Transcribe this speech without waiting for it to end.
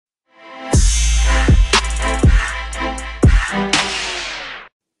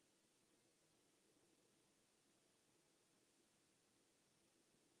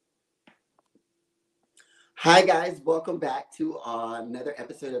Hi, guys. Welcome back to another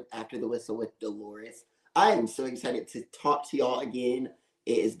episode of After the Whistle with Dolores. I am so excited to talk to y'all again.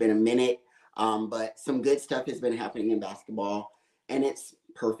 It has been a minute, but some good stuff has been happening in basketball, and it's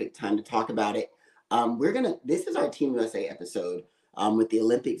perfect time to talk about it. This is our Team USA episode. With the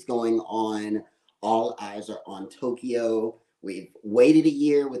Olympics going on, all eyes are on Tokyo. We've waited a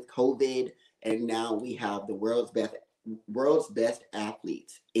year with COVID, and now we have the world's best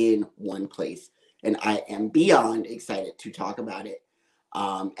athletes in one place, and I am beyond excited to talk about it.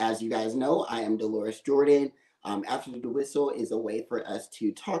 As you guys know, I am Dolores Jordan. After the Whistle is a way for us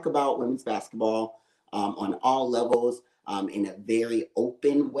to talk about women's basketball on all levels in a very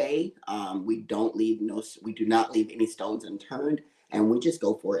open way. We do not leave any stones unturned, and we just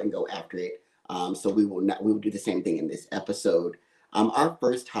go for it and go after it. So we will do the same thing in this episode. Our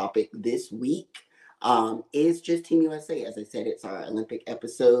first topic this week is just Team USA. As I said, it's our Olympic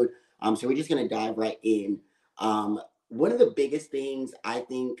episode. So we're just gonna dive right in. One of the biggest things I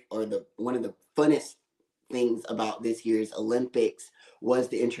think, or the one of the funnest things about this year's Olympics was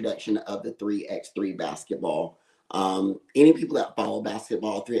the introduction of the 3x3 basketball. Any people that follow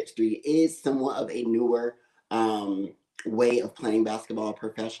basketball, 3x3 is somewhat of a newer way of playing basketball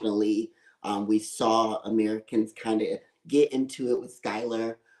professionally. We saw Americans kind of get into it with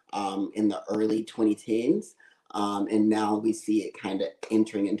Skylar in the early 2010s. And now we see it kind of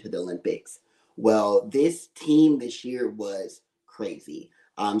entering into the Olympics. Well, this team this year was crazy.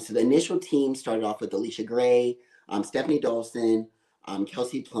 So the initial team started off with Alicia Gray, Stephanie Dolson,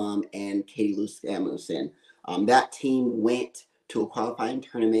 Kelsey Plum, and Katie Lou Samuelson. That team went to a qualifying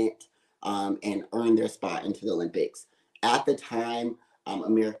tournament and earned their spot into the Olympics. At the time,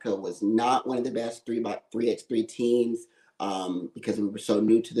 America was not one of the best 3x3 teams because we were so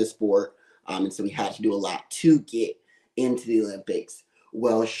new to the sport. And so we had to do a lot to get into the Olympics.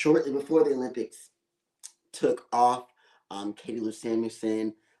 Well, shortly before the Olympics took off, Katie Lou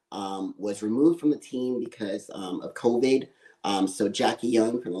Samuelson was removed from the team because of COVID. So Jackie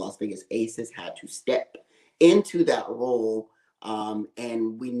Young from the Las Vegas Aces had to step into that role.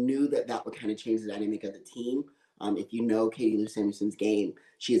 And we knew that that would kind of change the dynamic of the team. If you know Katie Lou Samuelson's game,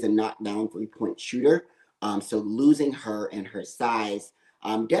 she is a knockdown 3-point shooter. So losing her and her size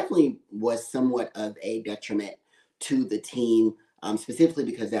definitely was somewhat of a detriment to the team, specifically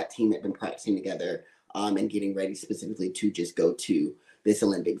because that team had been practicing together and getting ready specifically to just go to this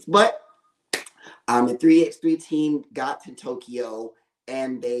Olympics. But the 3x3 team got to Tokyo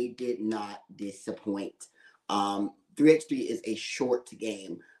and they did not disappoint. 3x3 is a short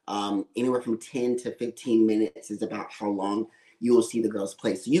game. Anywhere from 10 to 15 minutes is about how long you will see the girls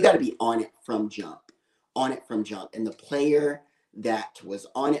play. So you got to be on it from jump. And the player that was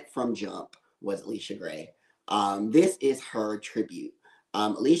on it from jump was Alicia Gray. This is her tribute.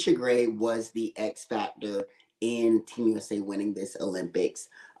 Alicia Gray was the X factor in Team USA winning this Olympics.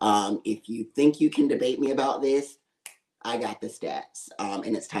 If you think you can debate me about this, I got the stats,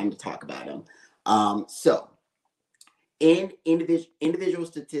 and it's time to talk about them. So, in individual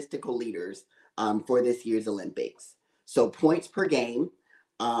statistical leaders for this year's Olympics. So, points per game,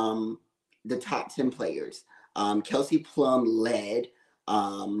 the top 10 players. Kelsey Plum led.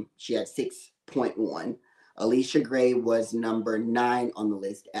 She had 6.1. Alicia Gray was number 9 on the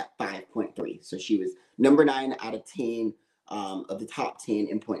list at 5.3. So she was number 9 out of 10 of the top 10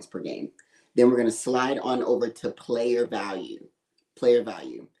 in points per game. Then we're going to slide on over to player value. Player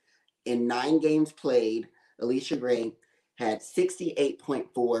value. In 9 games played, Alicia Gray had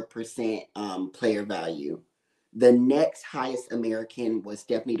 68.4% player value. The next highest American was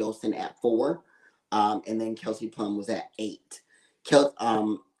Stephanie Dolson at 4, and then Kelsey Plum was at 8.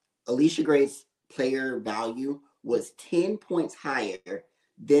 Alicia Gray's player value was 10 points higher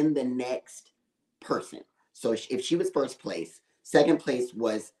than the next person. So if she was first place, second place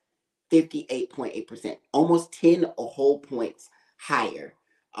was 58.8%, almost 10 whole points higher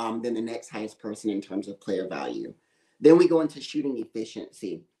than the next highest person in terms of player value. Then we go into shooting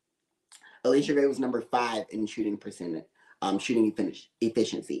efficiency. Alicia Gray was number 5 in shooting percentage, shooting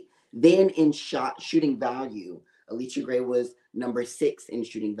efficiency. Then in shooting value, Alicia Gray was number 6 in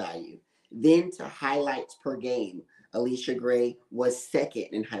shooting value. Then to highlights per game, Alicia Gray was second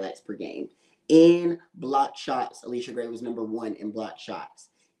in highlights per game. In block shots, Alicia Gray was number 1 in block shots.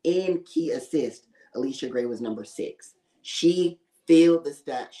 In key assist, Alicia Gray was number 6. She filled the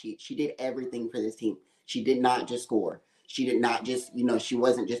stat sheet. She did everything for this team. She did not just score. She did not just, she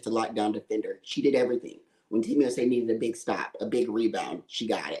wasn't just a lockdown defender. She did everything. When Team USA needed a big stop, a big rebound, she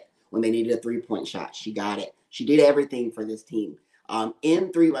got it. When they needed a 3-point shot, she got it. She did everything for this team. In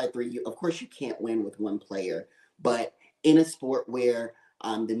 3x3, of course, you can't win with one player. But in a sport where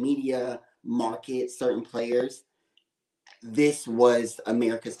the media market certain players, this was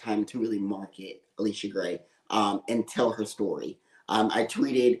America's time to really market Alicia Gray, and tell her story. I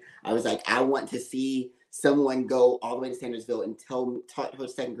tweeted, I was like, I want to see someone go all the way to Sandersville and taught her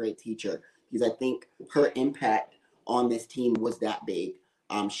second grade teacher, because I think her impact on this team was that big.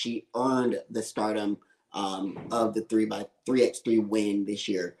 She earned the stardom, of the 3x3 win this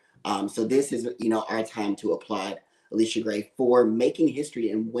year. So this is, our time to applaud Alicia Gray for making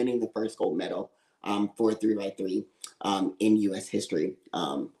history and winning the first gold medal, for 3x3, in U.S. history.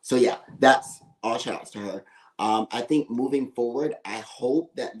 So yeah, that's all shout outs to her. I think moving forward, I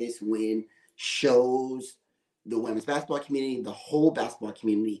hope that this win shows the women's basketball community, the whole basketball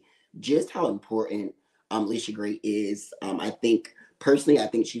community, just how important, Alicia Gray is. I think personally, I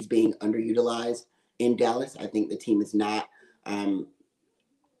think she's being underutilized in Dallas. I think the team is not,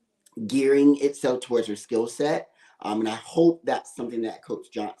 gearing itself towards her skill set. And I hope that's something that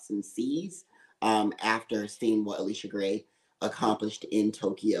Coach Johnson sees, after seeing what Alicia Gray accomplished in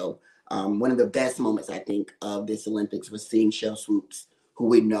Tokyo. One of the best moments, I think, of this Olympics was seeing Shell Swoops, who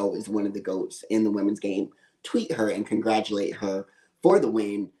we know is one of the GOATs in the women's game, tweet her and congratulate her for the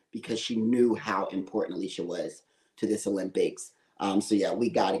win, because she knew how important Alicia was to this Olympics. So yeah, we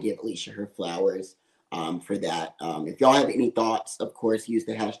got to give Alicia her flowers, for that. If y'all have any thoughts, of course, use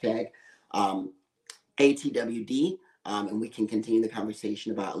the hashtag, ATWD, and we can continue the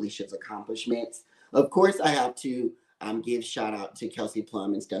conversation about Alicia's accomplishments. Of course, I have to, give shout out to Kelsey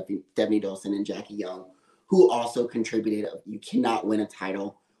Plum and Stephanie Dolson and Jackie Young, who also contributed. You cannot win a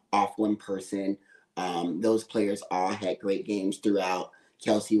title off one person. Those players all had great games throughout.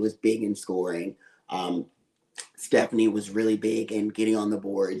 Kelsey was big in scoring. Stephanie was really big in getting on the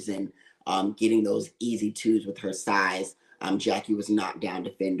boards and, getting those easy twos with her size. Jackie was knockdown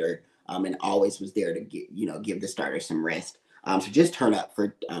defender, and always was there to give the starters some rest. So just turn up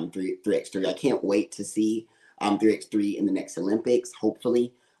for, 3x3. I can't wait to see, 3x3 in the next Olympics,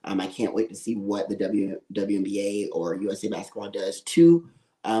 hopefully. I can't wait to see what the WNBA or USA Basketball does to,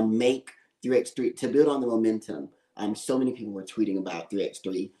 make 3x3, to build on the momentum. So many people were tweeting about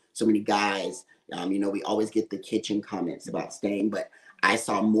 3x3, so many guys. We always get the kitchen comments about staying, but I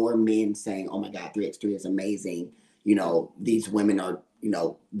saw more men saying, oh my God, 3x3 is amazing. These women are,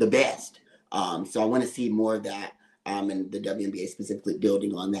 the best. So I want to see more of that, and the WNBA specifically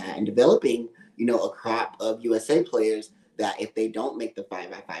building on that and developing, a crop of USA players that if they don't make the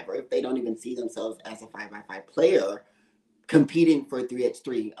 5x5, or if they don't even see themselves as a 5x5 player competing for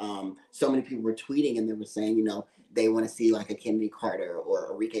 3x3, so many people were tweeting and they were saying, they want to see like a Kennedy Carter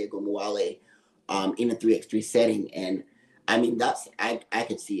or Arike Ogunbowale, in a 3x3 setting. And I mean, I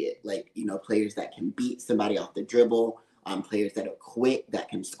could see it, like, players that can beat somebody off the dribble, players that are quick, that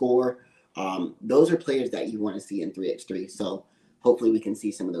can score. Those are players that you want to see in 3x3. So hopefully we can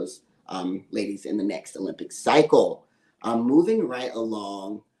see some of those, ladies in the next Olympic cycle. Moving right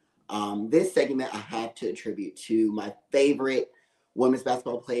along, this segment I have to attribute to my favorite women's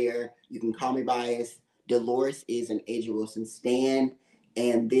basketball player. You can call me biased. Dolores is an A'ja Wilson stan,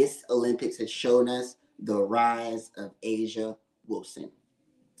 and this Olympics has shown us the rise of A'ja Wilson.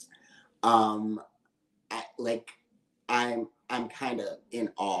 I'm kind of in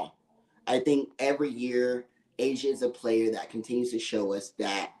awe. I think every year A'ja is a player that continues to show us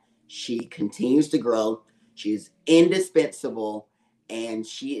that she continues to grow. She's indispensable, and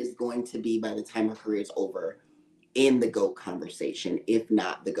she is going to be, by the time her career is over, in the GOAT conversation, if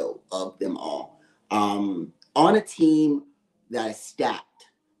not the GOAT of them all. On a team that is stacked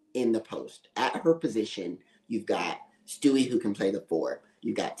in the post. At her position, you've got Stewie, who can play the 4.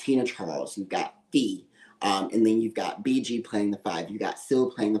 You've got Tina Charles. You've got Fee. And then you've got BG playing the 5. You've got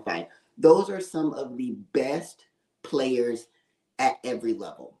Syl playing the 5. Those are some of the best players at every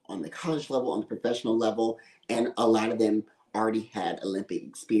level, on the college level, on the professional level, and a lot of them already had Olympic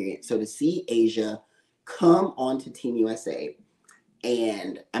experience. So to see A'ja come onto Team USA,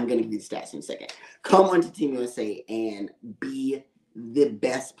 and I'm going to give you the stats in a second, come onto Team USA and be the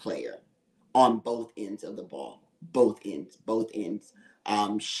best player on both ends of the ball, both ends.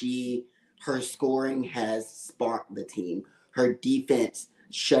 Her scoring has sparked the team. Her defense,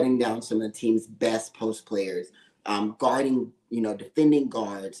 shutting down some of the team's best post players, guarding, defending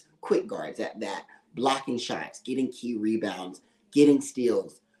guards, quick guards at that, blocking shots, getting key rebounds, getting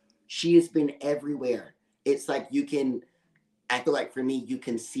steals. She has been everywhere. It's like I feel like for me, you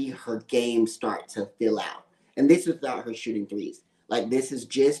can see her game start to fill out. And this is without her shooting threes. Like, this is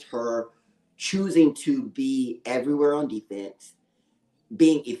just her choosing to be everywhere on defense,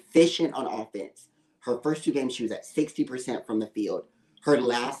 being efficient on offense. Her first 2 games, she was at 60% from the field. Her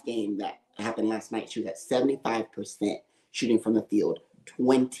last game that happened last night, she was at 75% shooting from the field,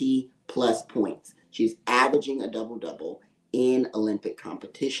 20 plus points. She's averaging a double-double in Olympic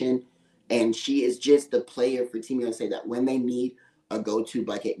competition. And she is just the player for Team USA that when they need a go-to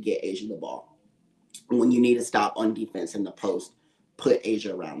bucket, get A'ja the ball. When you need to stop on defense in the post, put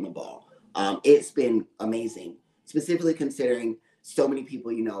A'ja around the ball. It's been amazing, specifically considering so many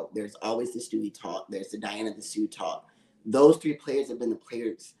people, there's always the Stewie talk, there's the Diana the Sue talk. Those three players have been the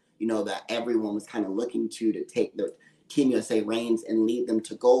players, that everyone was kind of looking to take the Team USA reins and lead them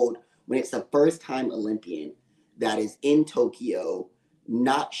to gold when it's a first-time Olympian that is in Tokyo,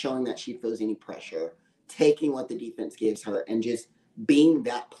 not showing that she feels any pressure, taking what the defense gives her, and just being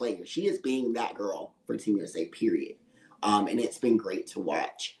that player. She is being that girl for Team USA, period. And it's been great to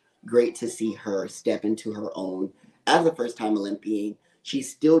watch. Great to see her step into her own as a first-time Olympian.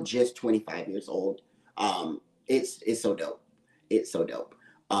 She's still just 25 years old. It's so dope. It's so dope.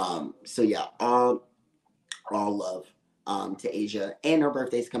 So yeah, all love to A'ja, and her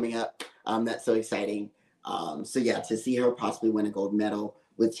birthday's coming up. That's so exciting. So yeah, to see her possibly win a gold medal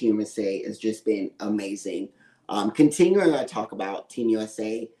with Team USA has just been amazing. Continuing our talk about Team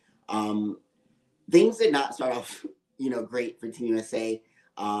USA, things did not start off, great for Team USA.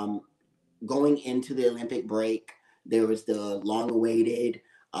 Going into the Olympic break, there was the long-awaited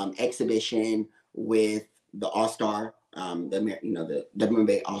exhibition with the All-Star, the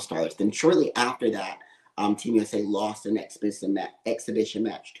WNBA All-Stars. Then shortly after that, Team USA lost an exhibition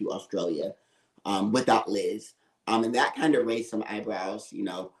match to Australia without Liz. And that kind of raised some eyebrows.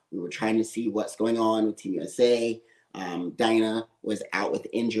 We were trying to see what's going on with Team USA. Diana was out with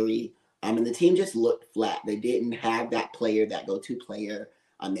injury. And the team just looked flat. They didn't have that player, that go-to player.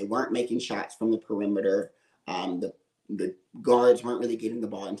 They weren't making shots from the perimeter. The guards weren't really getting the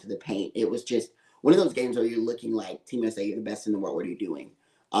ball into the paint. It was just one of those games where you're looking like, Team USA, you're the best in the world. What are you doing?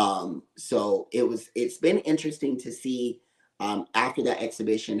 So it's been interesting to see after that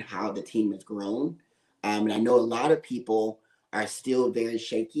exhibition how the team has grown. And I know a lot of people are still very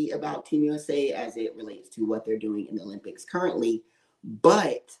shaky about Team USA as it relates to what they're doing in the Olympics currently.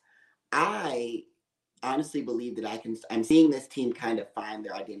 But I honestly believe that I'm seeing this team kind of find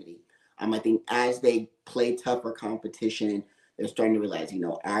their identity. I think as they play tougher competition, they're starting to realize,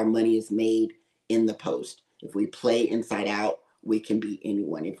 our money is made in the post. If we play inside out, we can beat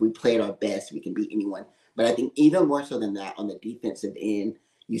anyone. If we play at our best, we can beat anyone. But I think even more so than that, on the defensive end,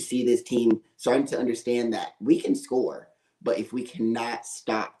 you see this team starting to understand that we can score, but if we cannot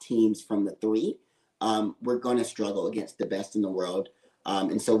stop teams from the three, we're going to struggle against the best in the world.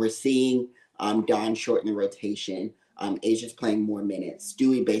 And so we're seeing Dawn shorten the rotation. A'ja's playing more minutes.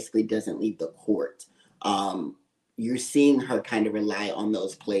 Stewie basically doesn't leave the court. You're seeing her kind of rely on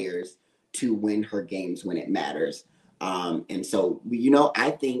those players to win her games when it matters. And so, I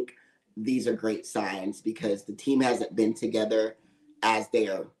think these are great signs because the team hasn't been together as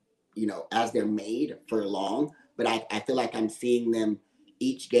they're made for long. But I feel like I'm seeing them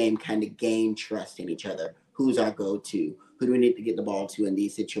each game kind of gain trust in each other. Who's our go-to? Who do we need to get the ball to in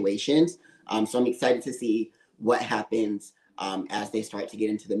these situations? So I'm excited to see what happens as they start to get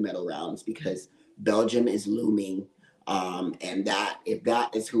into the medal rounds because Belgium is looming. And if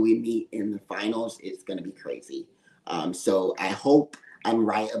that is who we meet in the finals, it's going to be crazy. So I hope I'm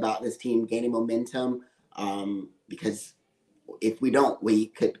right about this team gaining momentum because if we don't, we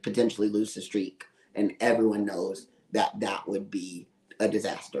could potentially lose the streak. And everyone knows that would be a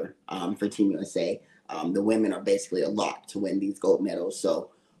disaster for Team USA. The women are basically a lock to win these gold medals. So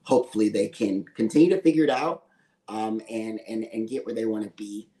hopefully they can continue to figure it out and get where they want to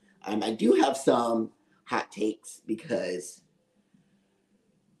be. I do have some hot takes because,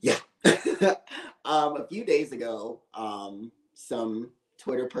 yeah. A few days ago, some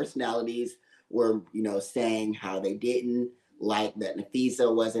Twitter personalities were, saying how they didn't like that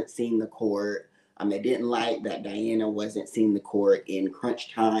Napheesa wasn't seeing the court. They didn't like that Diana wasn't seeing the court in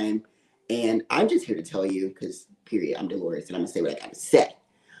crunch time. And I'm just here to tell you, because, period, I'm Dolores, and I'm going to say what I got to say.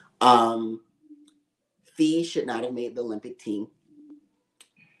 Fee should not have made the Olympic team.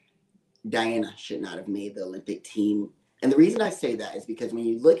 Diana should not have made the Olympic team. And the reason I say that is because when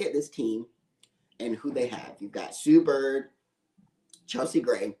you look at this team and who they have, you've got Sue Bird, Chelsea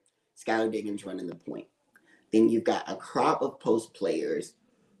Gray, Skylar Diggins running the point. Then you've got a crop of post players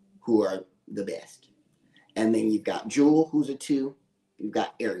who are the best. And then you've got Jewel, who's a 2. You've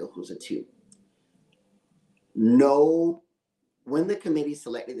got Ariel, who's a 2. No, when the committee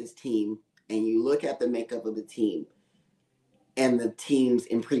selected this team and you look at the makeup of the team and the teams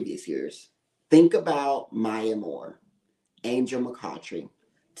in previous years, think about Maya Moore, Angel McCoughtry,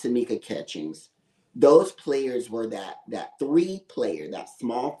 Tamika Catchings. Those players were that 3-player, that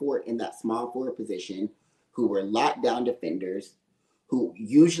small forward in that small forward position who were lockdown defenders, who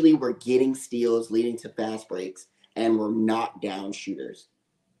usually were getting steals, leading to fast breaks, and were knockdown shooters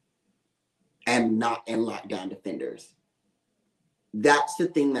and not and lockdown defenders. That's the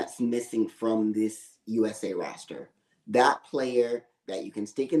thing that's missing from this USA roster. That player that you can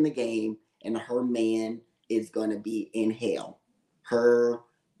stick in the game and her man is going to be in hell. Her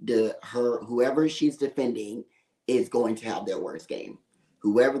whoever she's defending is going to have their worst game.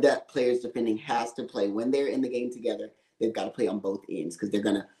 Whoever that player is defending has to play when they're in the game together. They've got to play on both ends because they're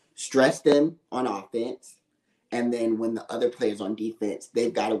going to stress them on offense, and then when the other player's on defense,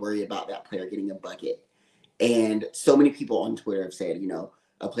 they've got to worry about that player getting a bucket. And so many people on Twitter have said,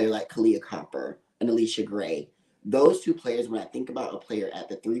 a player like Kalia Copper and Alicia Gray, those two players, when I think about a player at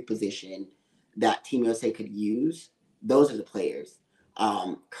the 3 position that Team USA could use, those are the players.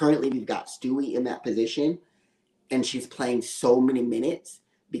 Currently, we've got Stewie in that position, and she's playing so many minutes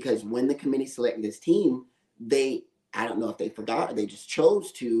because when the committee selected this team, I don't know if they forgot or they just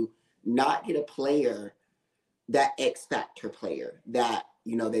chose to not get a player, that X factor player that,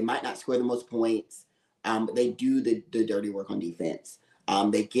 they might not score the most points, but they do the dirty work on defense.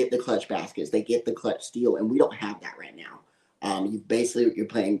 They get the clutch baskets, they get the clutch steal, and we don't have that right now. You're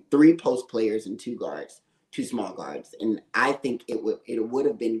playing 3 post players and 2 guards, 2 small guards, and I think it would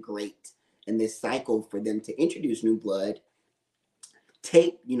have been great in this cycle for them to introduce new blood.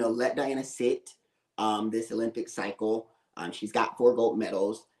 Let Diana sit this Olympic cycle. She's got 4 gold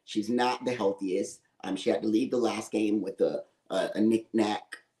medals. She's not the healthiest. She had to leave the last game with a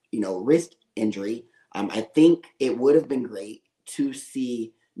knick-knack, wrist injury. I think it would have been great to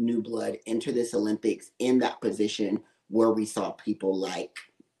see new blood enter this Olympics in that position where we saw people like,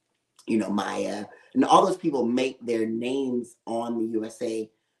 Maya and all those people make their names on the USA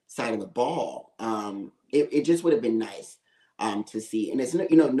side of the ball. It just would have been nice to see. And it's,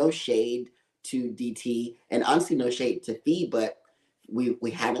 no shade to DT and honestly no shade to Fee, but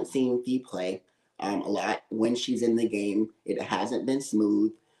we haven't seen Fee play a lot. When she's in the game, it hasn't been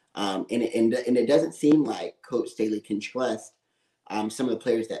smooth. And it doesn't seem like Coach Staley can trust some of the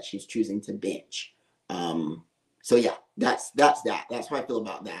players that she's choosing to bench. So yeah, that's that. That's how I feel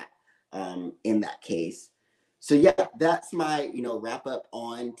about that in that case. So yeah, that's my wrap up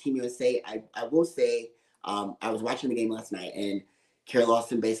on Team USA. I will say I was watching the game last night and Kara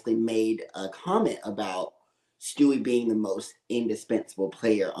Lawson basically made a comment about Stewie being the most indispensable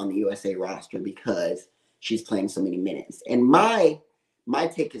player on the USA roster because she's playing so many minutes. And my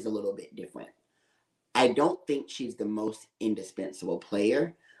take is a little bit different. I don't think she's the most indispensable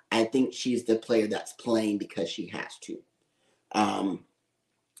player. I think she's the player that's playing because she has to.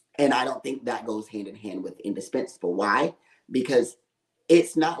 And I don't think that goes hand in hand with indispensable. Why? Because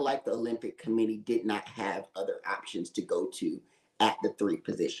it's not like the Olympic Committee did not have other options to go to at the 3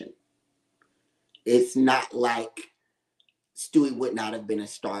 position. It's not like Stewie would not have been a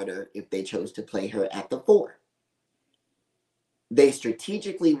starter if they chose to play her at the 4. They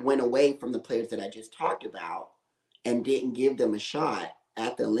strategically went away from the players that I just talked about and didn't give them a shot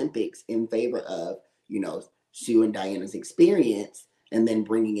at the Olympics in favor of, Sue and Diana's experience and then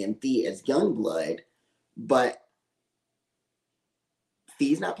bringing in Fee as young blood. But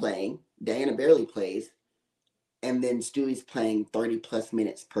Fee's not playing. Diana barely plays. And then Stewie's playing 30 plus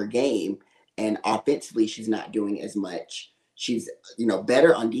minutes per game. And offensively, she's not doing as much. She's,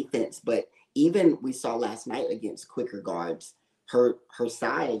 better on defense. But even we saw last night against quicker guards, her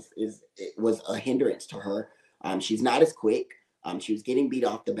size was a hindrance to her. She's not as quick. She was getting beat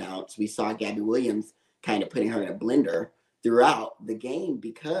off the bounce. We saw Gabby Williams kind of putting her in a blender throughout the game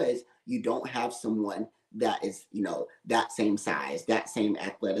because you don't have someone that is, that same size, that same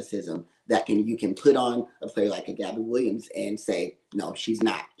athleticism that you can put on a player like a Gabby Williams and say, no, she's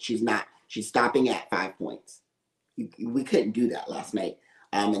not. She's stopping at 5 points. We couldn't do that last night.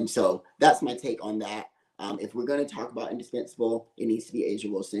 And so that's my take on that. If we're going to talk about indispensable, it needs to be A'ja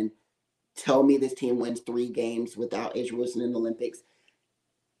Wilson. Tell me this team wins 3 games without A'ja Wilson in the Olympics,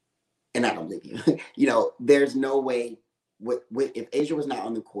 and I don't believe you. There's no way. If A'ja was not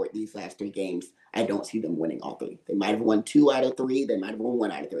on the court these last 3 games, I don't see them winning all 3. They might have won 2 out of 3. They might have won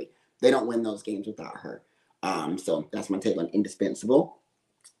 1 out of 3. They don't win those games without her. So that's my take on indispensable.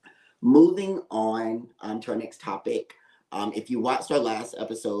 Moving on to our next topic. If you watched our last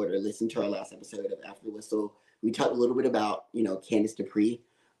episode or listened to our last episode of After the Whistle, we talked a little bit about, Candice Dupree.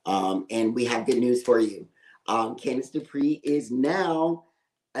 And we have good news for you. Candice Dupree is now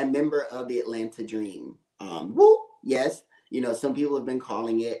a member of the Atlanta Dream. Woo! Yes, some people have been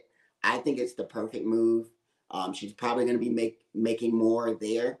calling it. I think it's the perfect move. She's probably going to be making more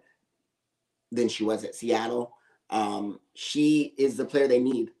there than she was at Seattle. She is the player they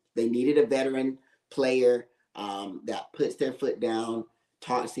need. They needed a veteran player that puts their foot down,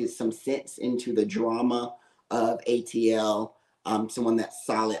 talks some sense into the drama of ATL. Someone that's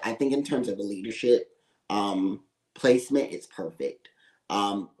solid. I think in terms of the leadership placement, it's perfect.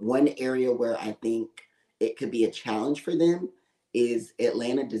 One area where I think it could be a challenge for them is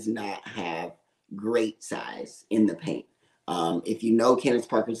Atlanta does not have great size in the paint. If you know Candace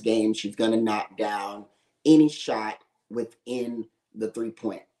Parker's game, she's going to knock down any shot within the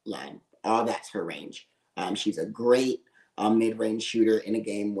 3-point line. All that's her range. She's a great mid-range shooter in a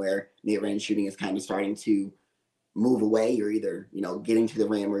game where mid-range shooting is kind of starting to move away. You're either, getting to the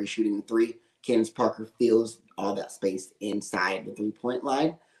rim or you're shooting the three. Candace Parker fills all that space inside the 3-point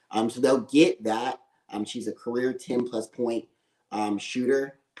line. So they'll get that. She's a career 10 plus point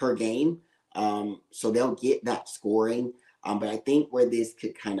shooter per game. So they'll get that scoring. But I think where this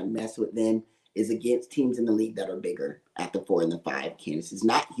could kind of mess with them is against teams in the league that are bigger at the 4 and the 5. Candace is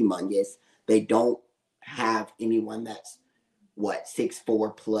not humongous. They don't have anyone that's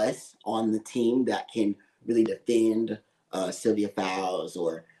 6'4" plus on the team that can really defend Sylvia Fowles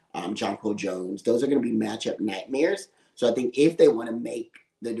or Jonquel Jones. Those are going to be matchup nightmares. So I think if they want to make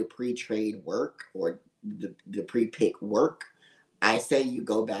the Dupree trade work or the Dupree pick work, I say you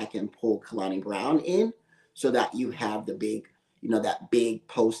go back and pull Kalani Brown in so that you have the big, that big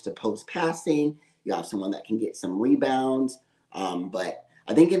post-to-post passing. You have someone that can get some rebounds. But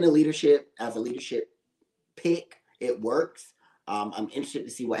I think in the leadership, as a leadership pick, it works. I'm interested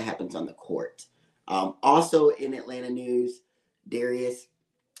to see what happens on the court. Also in Atlanta news, Darius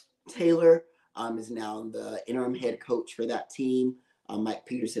Taylor is now the interim head coach for that team. Mike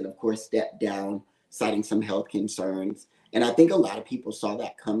Peterson, of course, stepped down, citing some health concerns. And I think a lot of people saw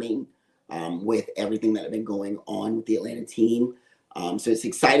that coming with everything that had been going on with the Atlanta team. So it's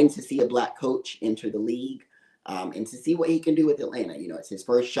exciting to see a Black coach enter the league and to see what he can do with Atlanta. It's his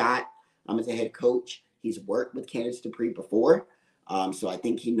first shot as a head coach. He's worked with Candace Dupree before. So I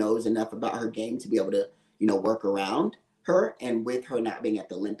think he knows enough about her game to be able to, work around her. And with her not being at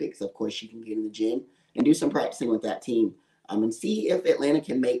the Olympics, of course, she can get in the gym and do some practicing with that team and see if Atlanta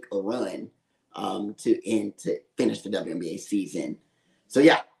can make a run to finish the WNBA season. So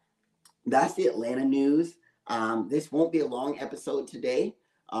yeah, that's the Atlanta news. This won't be a long episode today,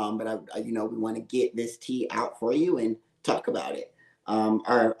 but we want to get this tea out for you and talk about it.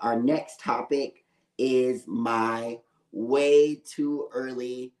 Our next topic is my way too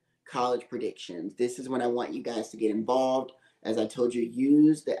early college predictions. This is when I want you guys to get involved. As I told you,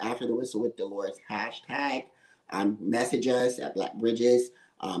 use the After the Whistle with Dolores hashtag. Message us at Black Bridges.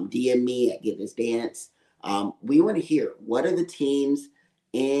 DM me at Get This Dance. We want to hear, what are the teams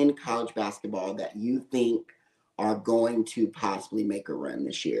in college basketball that you think are going to possibly make a run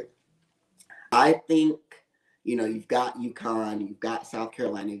this year? I think, you've got UConn, you've got South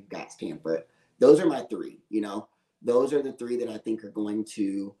Carolina, you've got Stanford. Those are my three, Those are the three that I think are going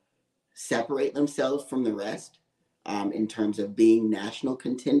to separate themselves from the rest in terms of being national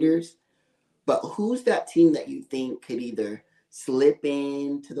contenders. But who's that team that you think could either slip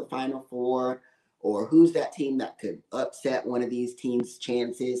into the Final Four, or who's that team that could upset one of these teams'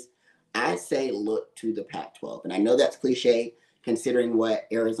 chances? I say look to the Pac-12. And I know that's cliche considering what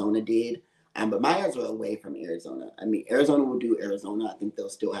Arizona did, but my eyes are away from Arizona. I mean, Arizona will do Arizona. I think they'll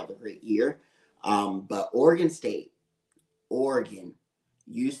still have a great year. But Oregon State, Oregon,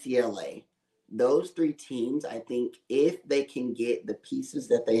 UCLA, those three teams, I think if they can get the pieces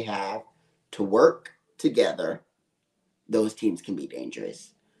that they have to work together, those teams can be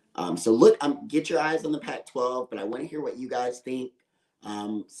dangerous. So look, get your eyes on the Pac-12, but I want to hear what you guys think.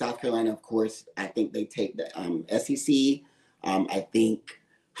 South Carolina, of course, I think they take the SEC. I think,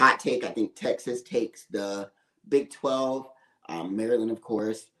 hot take, I think Texas takes the Big 12. Maryland, of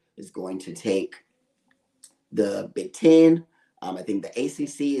course, is going to take the Big 10. I think the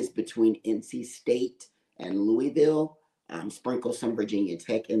ACC is between NC State and Louisville. Sprinkle some Virginia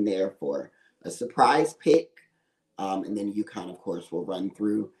Tech in there for a surprise pick. And then UConn, of course, will run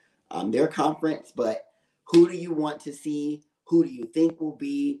through their conference. But who do you want to see? Who do you think will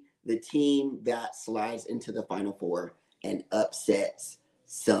be the team that slides into the Final Four and upsets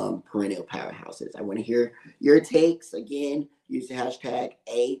some perennial powerhouses? I want to hear your takes. Again, use the hashtag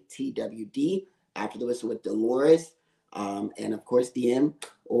ATWD, After the Whistle with Dolores. And of course, DM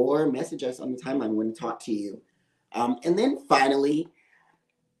or message us on the timeline. We want to talk to you. And then finally,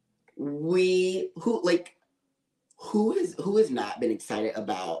 who has not been excited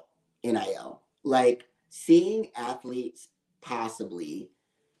about NIL? Like seeing athletes possibly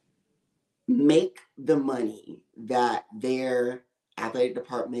make the money that their athletic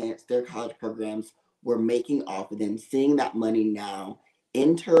departments, their college programs were making off of them, seeing that money now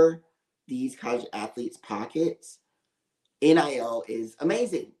enter these college athletes' pockets, NIL is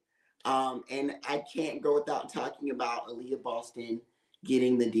amazing. And I can't go without talking about Aaliyah Boston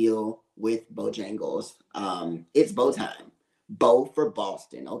getting the deal with Bojangles. It's Bow time. Bow for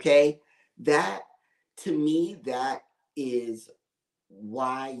Boston, okay? That, to me, that is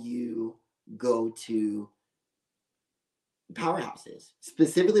why you go to powerhouses,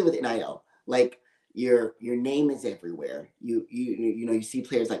 specifically with NIL. Like your name is everywhere. You see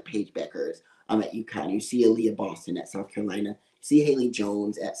players like Paige Beckers at UConn. You see Aaliyah Boston at South Carolina. You see Haley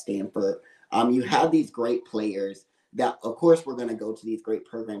Jones at Stanford. You have these great players that, of course, we're going to go to these great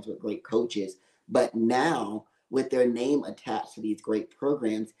programs with great coaches. But now, with their name attached to these great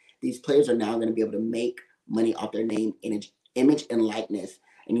programs, these players are now going to be able to make money off their name, image and likeness.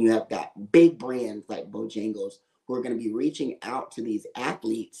 And you have got big brands like Bojangles who are going to be reaching out to these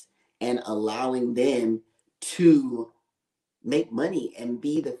athletes and allowing them to make money and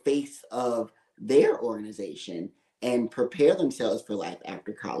be the face of their organization and prepare themselves for life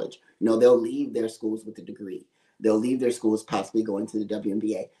after college. They'll leave their schools with a degree. They'll leave their schools possibly going to the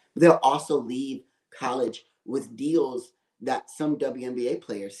WNBA. But they'll also leave college with deals that some WNBA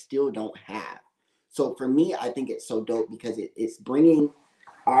players still don't have. So for me, I think it's so dope because it's bringing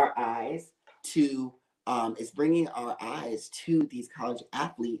our eyes to these college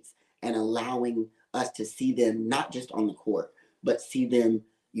athletes and allowing us to see them not just on the court, but see them,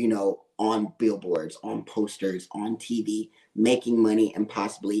 on billboards, on posters, on TV, making money and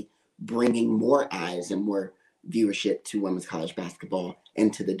possibly bringing more eyes and more viewership to women's college basketball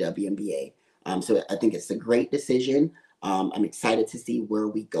and to the WNBA. So I think it's a great decision. I'm excited to see where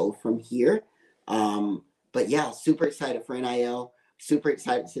we go from here. But yeah, super excited for NIL. Super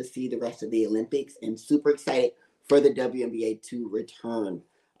excited to see the rest of the Olympics and super excited for the WNBA to return.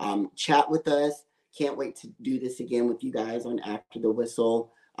 Chat with us. Can't wait to do this again with you guys on After the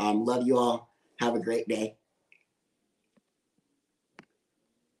Whistle. Love you all. Have a great day.